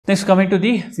Next, coming to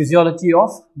the physiology of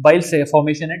bile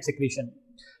formation and secretion.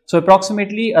 So,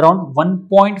 approximately around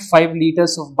 1.5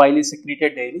 liters of bile is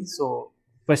secreted daily. So,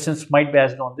 questions might be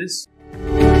asked on this.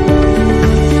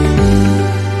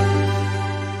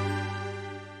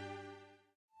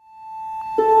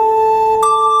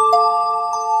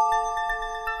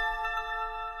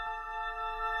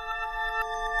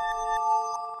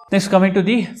 Next, coming to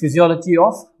the physiology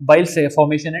of bile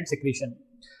formation and secretion.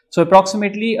 So,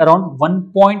 approximately around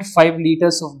 1.5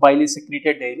 liters of bile is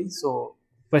secreted daily. So,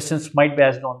 questions might be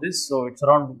asked on this. So, it's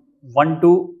around 1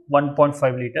 to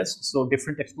 1.5 liters. So,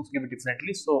 different textbooks give it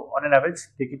differently. So, on an average,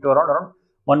 take it to around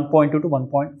 1.2 to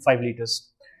 1.5 liters.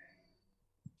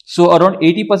 So, around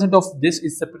 80% of this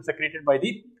is secreted by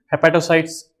the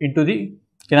hepatocytes into the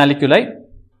canaliculi.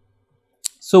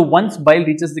 So, once bile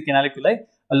reaches the canaliculi,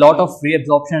 a lot of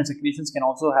reabsorption and secretions can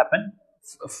also happen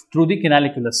through the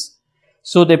canaliculus.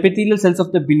 So, the epithelial cells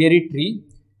of the biliary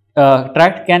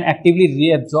tract can actively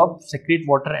reabsorb, secrete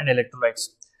water and electrolytes.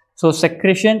 So,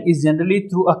 secretion is generally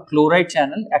through a chloride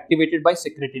channel activated by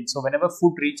secretin. So, whenever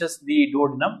food reaches the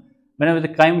duodenum, whenever the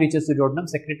chyme reaches the duodenum,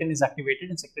 secretin is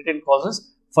activated and secretin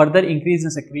causes further increase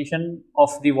in secretion of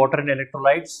the water and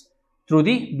electrolytes through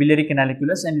the biliary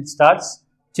canaliculus, and it starts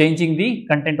changing the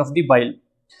content of the bile.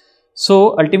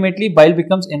 So, ultimately bile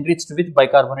becomes enriched with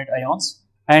bicarbonate ions,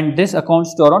 and this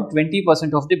accounts to around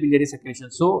 20% of the biliary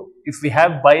secretion. So, if we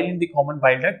have bile in the common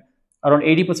bile duct, around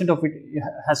 80% of it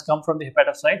has come from the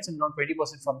hepatocytes and around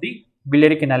 20% from the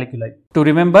biliary canaliculi. To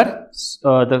remember,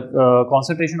 the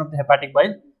concentration of the hepatic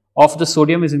bile of the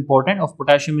sodium is important, of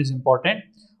potassium is important,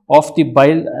 of the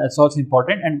bile salts is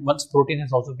important, and once protein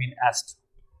has also been asked.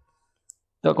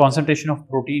 The concentration of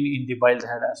protein in the bile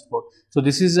had asked for. So,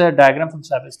 this is a diagram from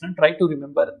Shashikiran. Try to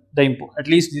remember the input, at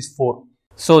least these four.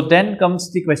 So, then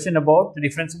comes the question about the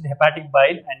difference in the hepatic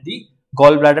bile and the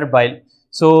gallbladder bile.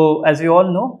 So, as we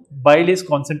all know, bile is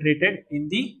concentrated in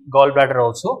the gallbladder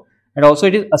also, and also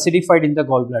it is acidified in the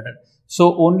gallbladder.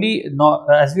 So,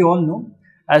 as we all know,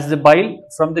 as the bile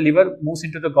from the liver moves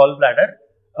into the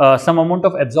gallbladder, some amount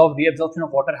of reabsorption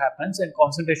of water happens, and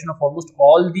concentration of almost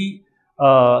all the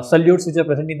solutes which are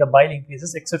present in the bile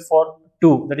increases except for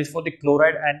two, that is for the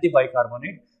chloride and the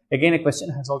bicarbonate. Again, a question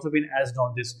has also been asked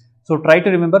on this. So, try to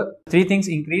remember three things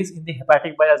increase in the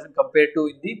hepatic bile as compared to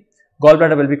in the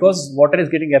gallbladder bile, because water is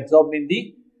getting absorbed in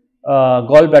the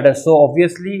gallbladder. So,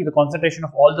 obviously, the concentration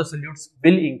of all the solutes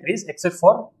will increase except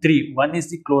for three. One is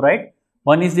the chloride,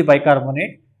 one is the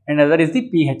bicarbonate, and other is the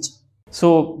pH.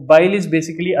 So, bile is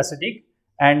basically acidic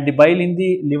and the bile in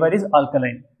the liver is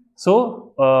alkaline.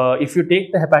 So, if you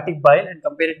take the hepatic bile and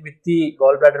compare it with the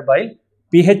gallbladder bile,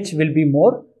 pH will be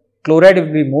more, chloride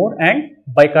will be more, and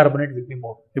bicarbonate will be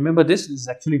more. Remember, this is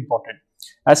actually important.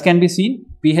 As can be seen,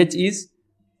 pH is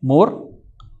more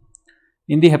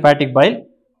in the hepatic bile,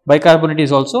 bicarbonate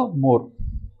is also more,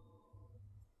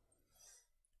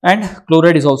 and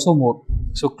chloride is also more.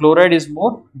 So, chloride is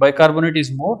more, bicarbonate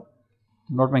is more,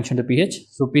 not mention the pH.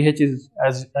 So, pH is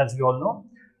as we all know,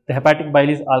 the hepatic bile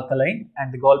is alkaline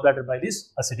and the gallbladder bile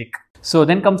is acidic. So,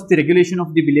 then comes the regulation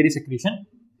of the biliary secretion.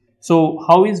 So,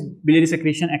 how is biliary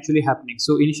secretion actually happening?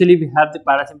 So, initially we have the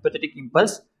parasympathetic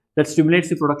impulse that stimulates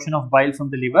the production of bile from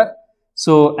the liver.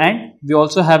 So, and we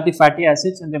also have the fatty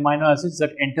acids and the amino acids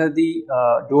that enter the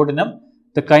duodenum,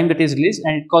 the chyme that is released,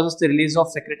 and it causes the release of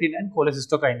secretin and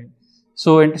cholecystokinin.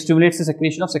 So, it stimulates the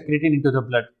secretion of secretin into the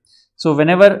blood. So,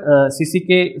 whenever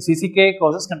CCK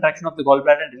causes contraction of the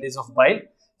gallbladder and release of bile,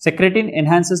 secretin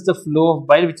enhances the flow of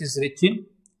bile, which is rich in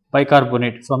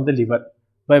bicarbonate from the liver,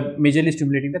 by majorly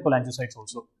stimulating the cholangiocytes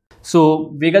also.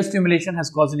 So, vagal stimulation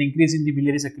has caused an increase in the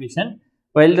biliary secretion,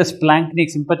 while the splanchnic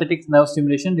sympathetic nerve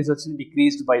stimulation results in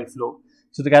decreased bile flow.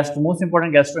 So, the most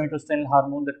important gastrointestinal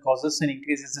hormone that causes an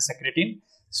increase is the secretin.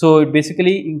 So, it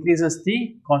basically increases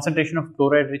the concentration of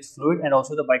chloride rich fluid and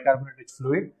also the bicarbonate rich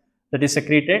fluid that is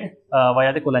secreted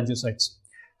via the cholangiocytes.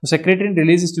 So, secretin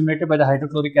release is stimulated by the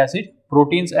hydrochloric acid,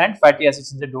 proteins and fatty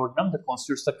acids in the duodenum that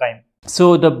constitutes the chyme.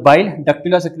 So, the bile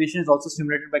ductular secretion is also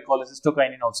stimulated by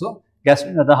cholecystokinin also, gastrin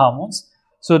and other hormones.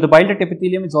 So, the bile duct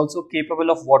epithelium is also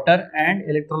capable of water and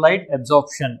electrolyte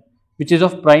absorption, which is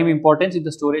of prime importance in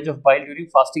the storage of bile during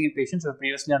fasting in patients who have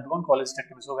previously undergone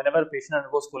cholecystectomy. So, whenever a patient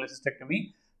undergoes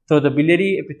cholecystectomy, so the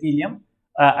biliary epithelium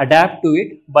adapt to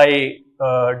it by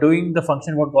doing the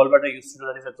function what gallbladder used to do,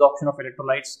 that is absorption of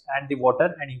electrolytes and the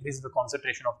water, and increase the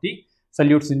concentration of the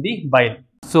solutes in the bile.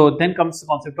 So, then comes the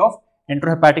concept of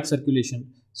enterohepatic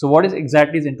circulation. So, what is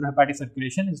exactly is enterohepatic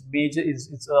circulation?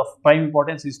 It's of prime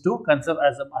importance is to conserve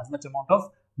as much amount of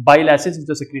bile acids which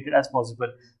are secreted as possible.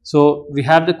 So, we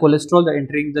have the cholesterol that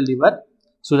entering the liver,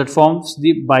 so that forms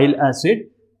the bile acid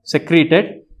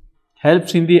secreted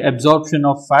helps in the absorption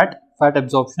of fat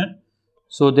absorption.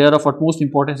 So they are of utmost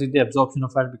importance in the absorption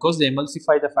of fat because they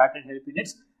emulsify the fat and help in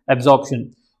its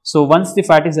absorption. So once the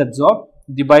fat is absorbed,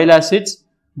 the bile acids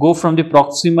go from the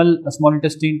proximal small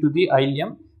intestine to the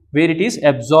ileum, where it is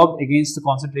absorbed against the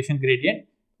concentration gradient,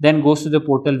 then goes to the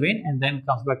portal vein and then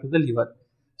comes back to the liver.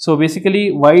 So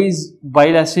basically, why is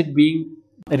bile acid being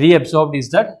reabsorbed is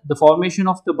that the formation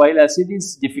of the bile acid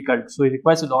is difficult. So it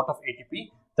requires a lot of ATP.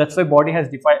 That's why body has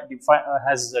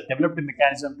developed a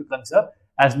mechanism to conserve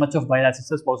as much of bile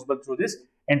acids as possible through this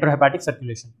enterohepatic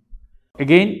circulation.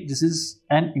 Again, this is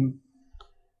an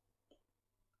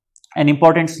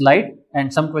important slide,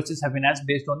 and some questions have been asked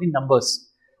based on the numbers.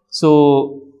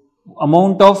 So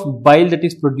amount of bile that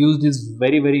is produced is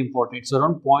very, very important. So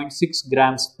around 0.6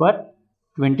 grams per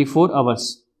 24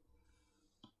 hours.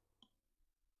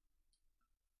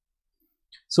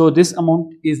 So this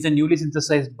amount is the newly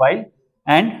synthesized bile,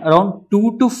 and around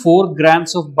 2 to 4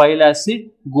 grams of bile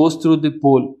acid goes through the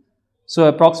pole. So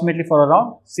approximately for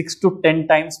around 6 to 10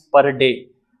 times per day.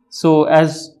 So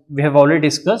as we have already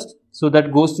discussed, so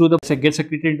that goes through gets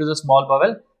secreted into the small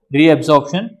bowel,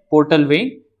 reabsorption, portal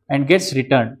vein, and gets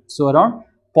returned. So around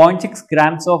 0.6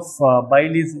 grams of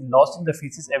bile is lost in the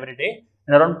feces every day,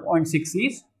 and around 0.6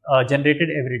 is generated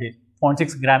every day.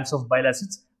 0.6 grams of bile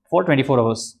acids for 24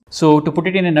 hours. So to put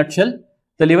it in a nutshell,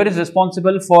 the liver is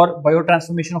responsible for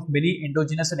biotransformation of many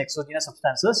endogenous and exogenous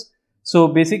substances.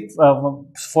 So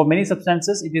for many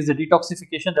substances, it is the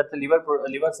detoxification that the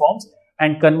liver forms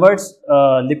and converts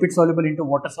lipid soluble into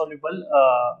water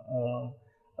soluble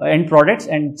end products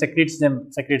and secretes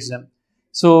them.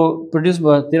 So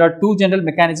there are two general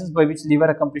mechanisms by which liver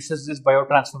accomplishes this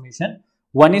biotransformation.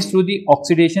 One is through the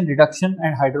oxidation, reduction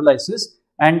and hydrolysis,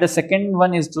 and the second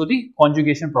one is through the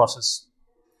conjugation process.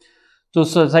 So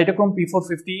cytochrome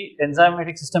P450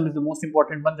 enzymatic system is the most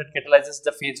important one that catalyzes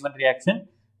the phase 1 reaction.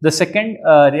 The second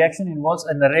reaction involves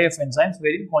an array of enzymes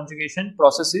wherein conjugation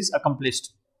process is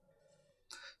accomplished.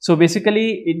 So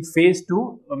basically in phase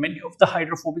 2, many of the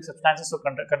hydrophobic substances are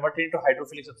converted into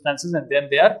hydrophilic substances, and then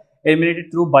they are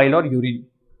eliminated through bile or urine.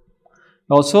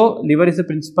 Also, liver is the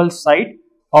principal site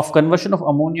of conversion of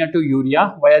ammonia to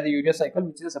urea via the urea cycle,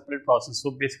 which is a separate process.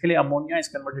 So basically ammonia is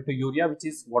converted to urea, which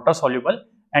is water soluble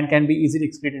and can be easily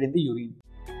excreted in the urine.